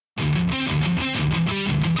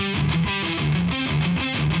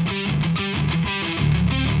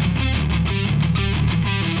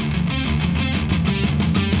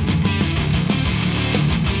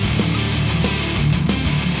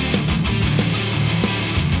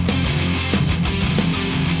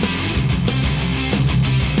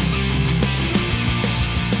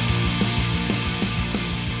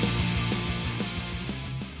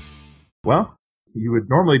you would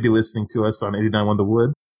normally be listening to us on 89.1 The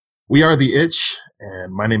Wood. We are The Itch,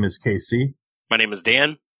 and my name is KC. My name is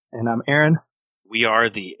Dan. And I'm Aaron. We are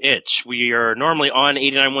The Itch. We are normally on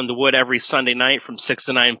 89.1 The Wood every Sunday night from 6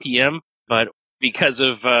 to 9 p.m., but because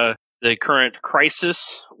of the current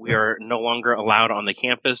crisis, we are no longer allowed on the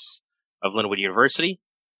campus of Lindenwood University.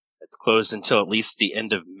 It's closed until at least the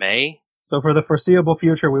end of May. So for the foreseeable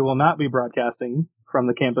future, we will not be broadcasting from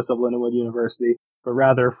the campus of Lindenwood University, but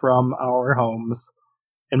rather from our homes.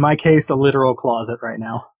 In my case, a literal closet right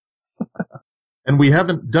now. And we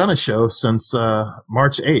haven't done a show since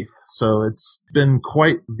March 8th, so it's been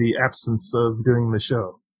quite the absence of doing the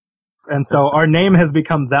show. And so our name has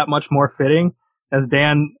become that much more fitting, as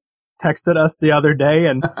Dan texted us the other day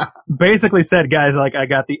and basically said, guys, like, I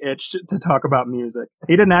got the itch to talk about music.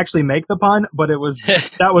 He didn't actually make the pun, but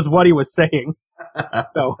that was what he was saying.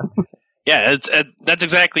 So. Yeah, that's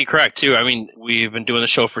exactly correct, too. I mean, we've been doing the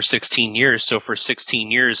show for 16 years, so for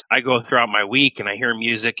 16 years, I go throughout my week and I hear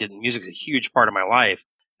music, and music's a huge part of my life.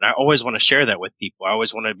 And I always want to share that with people. I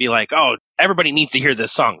always want to be like, oh, everybody needs to hear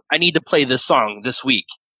this song. I need to play this song this week.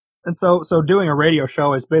 And so doing a radio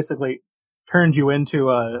show is basically turned you into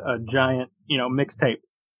a giant, mixtape.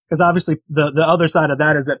 Because obviously the other side of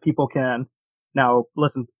that is that people can now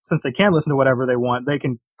listen, since they can listen to whatever they want, they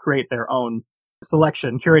can create their own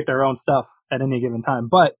selection, curate their own stuff at any given time.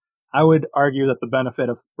 But I would argue that the benefit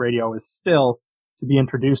of radio is still to be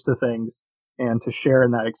introduced to things and to share in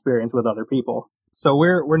that experience with other people. So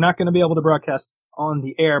we're not going to be able to broadcast on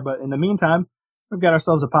the air, but in the meantime, we've got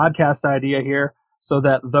ourselves a podcast idea here so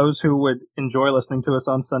that those who would enjoy listening to us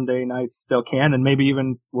on Sunday nights still can, and maybe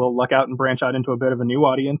even will luck out and branch out into a bit of a new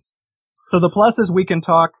audience. So the plus is we can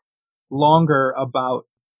talk longer about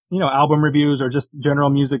album reviews or just general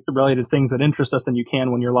music-related things that interest us than you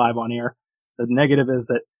can when you're live on air. The negative is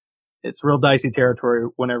that it's real dicey territory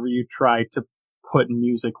whenever you try to put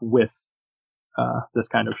music with this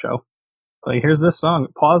kind of show. Like, here's this song.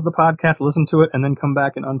 Pause the podcast, listen to it, and then come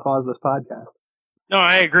back and unpause this podcast. No,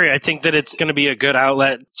 I agree. I think that it's going to be a good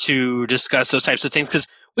outlet to discuss those types of things because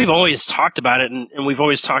we've always talked about it, and we've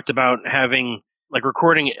always talked about having like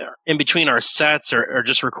recording in between our sets or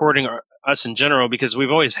just recording us in general, because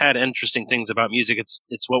we've always had interesting things about music. It's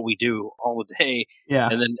what we do all day. Yeah.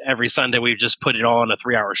 And then every Sunday we just put it all in a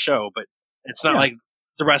 3-hour show, but it's not like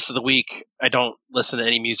the rest of the week I don't listen to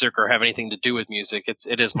any music or have anything to do with music.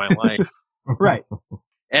 It is my life. Right.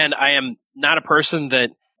 And I am not a person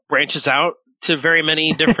that branches out to very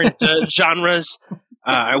many different genres.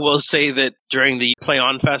 I will say that during the Play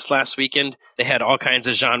On Fest last weekend, they had all kinds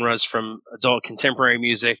of genres from adult contemporary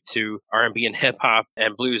music to R&B and hip hop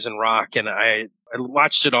and blues and rock. And I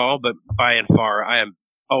watched it all, but by and far, I have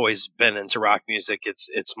always been into rock music.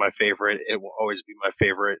 It's my favorite. It will always be my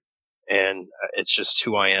favorite. And it's just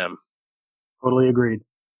who I am. Totally agreed.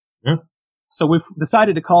 Yeah. So we've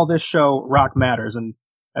decided to call this show Rock Matters. And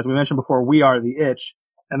as we mentioned before, we are The Itch.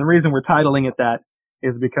 And the reason we're titling it that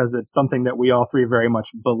is because it's something that we all three very much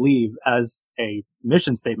believe as a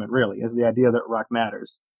mission statement, really, is the idea that rock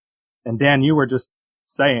matters. And Dan, you were just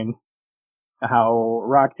saying how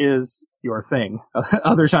rock is your thing.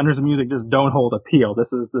 Other genres of music just don't hold appeal.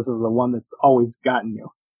 This is the one that's always gotten you.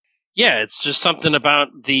 Yeah, it's just something about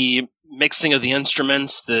the mixing of the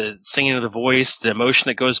instruments, the singing of the voice, the emotion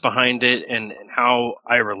that goes behind it, and how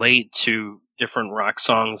I relate to different rock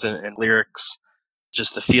songs and lyrics.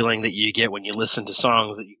 Just the feeling that you get when you listen to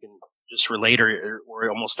songs that you can just relate or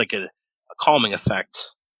almost like a calming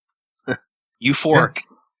effect. Euphoric.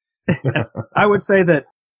 I would say that,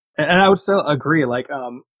 and I would still agree, like,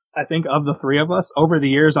 I think of the three of us, over the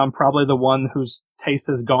years, I'm probably the one whose taste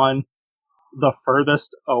has gone the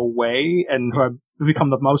furthest away and who have become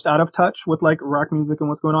the most out of touch with, like, rock music and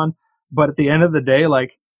what's going on. But at the end of the day,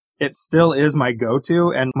 like, it still is my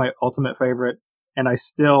go-to and my ultimate favorite, and I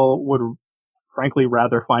still would frankly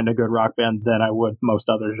rather find a good rock band than I would most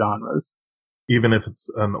other genres. Even if it's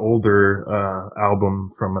an older album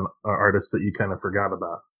from an artist that you kind of forgot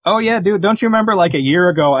about. Oh yeah, dude, don't you remember like a year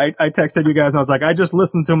ago I texted you guys and I was like, I just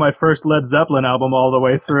listened to my first Led Zeppelin album all the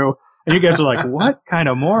way through. And you guys are like, what kind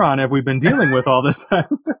of moron have we been dealing with all this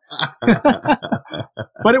time?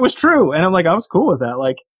 But it was true. And I'm like, I was cool with that.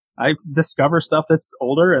 Like, I discover stuff that's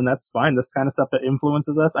older, and that's fine. This kind of stuff that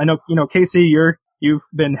influences us. I know, Casey, you've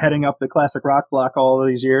been heading up the classic rock block all of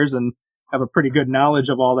these years and have a pretty good knowledge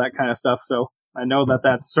of all that kind of stuff. So I know that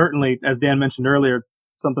that's certainly, as Dan mentioned earlier,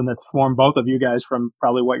 something that's formed both of you guys from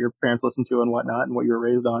probably what your parents listened to and whatnot and what you were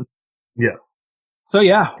raised on. Yeah. So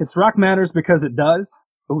yeah, it's Rock Matters because it does.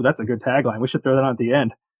 Oh, that's a good tagline. We should throw that on at the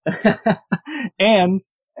end.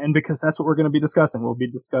 And because that's what we're going to be discussing. We'll be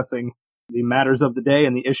discussing the matters of the day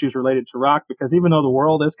and the issues related to rock, because even though the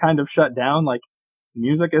world is kind of shut down, like,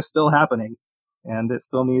 music is still happening and it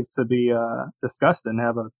still needs to be discussed and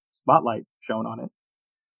have a spotlight shown on it.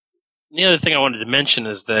 The other thing I wanted to mention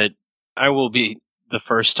is that I will be the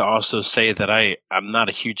first to also say that I'm not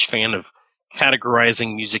a huge fan of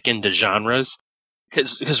categorizing music into genres,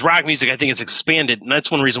 because rock music, I think, is expanded, and that's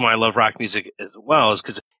one reason why I love rock music as well, is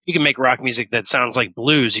because you can make rock music that sounds like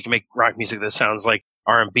blues, you can make rock music that sounds like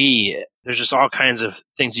R&B. There's just all kinds of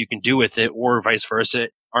things you can do with it, or vice versa.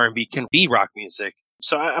 R&B can be rock music.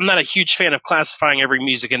 So I'm not a huge fan of classifying every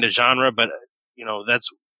music into genre, but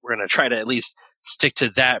we're going to try to at least stick to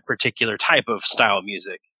that particular type of style of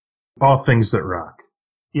music. All things that rock.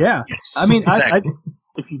 Yeah. Yes, I mean, exactly.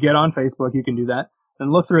 if you get on Facebook, you can do that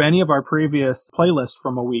and look through any of our previous playlists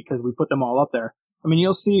from a week, because we put them all up there. I mean,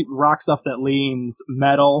 you'll see rock stuff that leans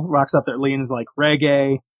metal, rock stuff that leans like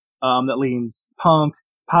reggae, that leans punk,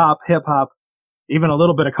 pop, hip hop, even a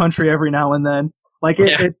little bit of country every now and then. Like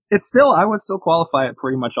it's still, I would still qualify it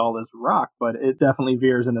pretty much all as rock, but it definitely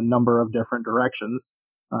veers in a number of different directions,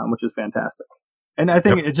 which is fantastic. And I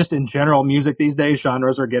think it just in general, music these days,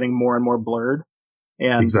 genres are getting more and more blurred.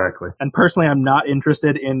 And, exactly. And personally, I'm not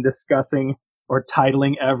interested in discussing or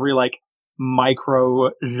titling every like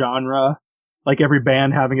micro genre, like every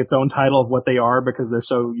band having its own title of what they are because they're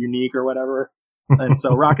so unique or whatever. And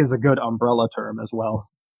so rock is a good umbrella term as well.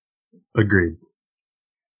 Agreed.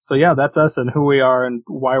 So yeah, that's us and who we are and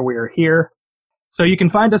why we are here. So you can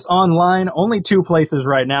find us online, only 2 places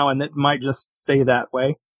right now, and it might just stay that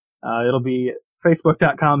way. It'll be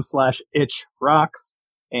facebook.com/itchrocks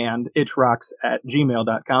and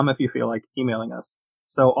itchrocks@gmail.com if you feel like emailing us.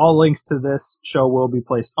 So all links to this show will be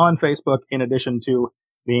placed on Facebook, in addition to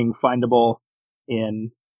being findable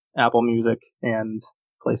in Apple Music and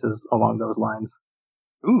places along those lines.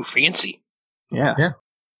 Ooh, fancy. Yeah.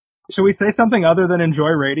 Should we say something other than enjoy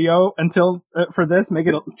radio until for this? Make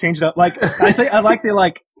it change it up. Like I think I like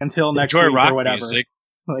the until next enjoy week rock or whatever. Music.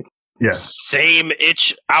 Like yes, same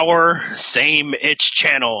itch hour, same itch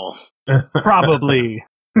channel. Probably.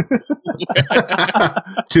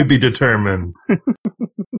 To be determined.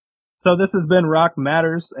 So this has been Rock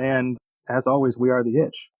Matters, and as always, we are the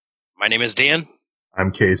Itch. My name is Dan.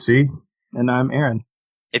 I'm Casey. And I'm Aaron.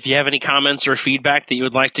 If you have any comments or feedback that you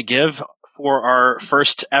would like to give for our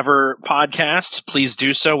first ever podcast, please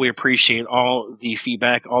do so. We appreciate all the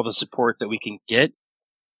feedback, all the support that we can get.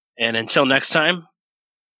 And until next time,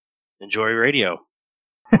 enjoy radio.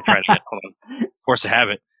 Hold on. Force a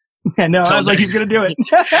habit. Yeah, no, I was like, he's going to do it.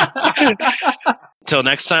 Until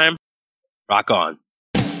next time, rock on.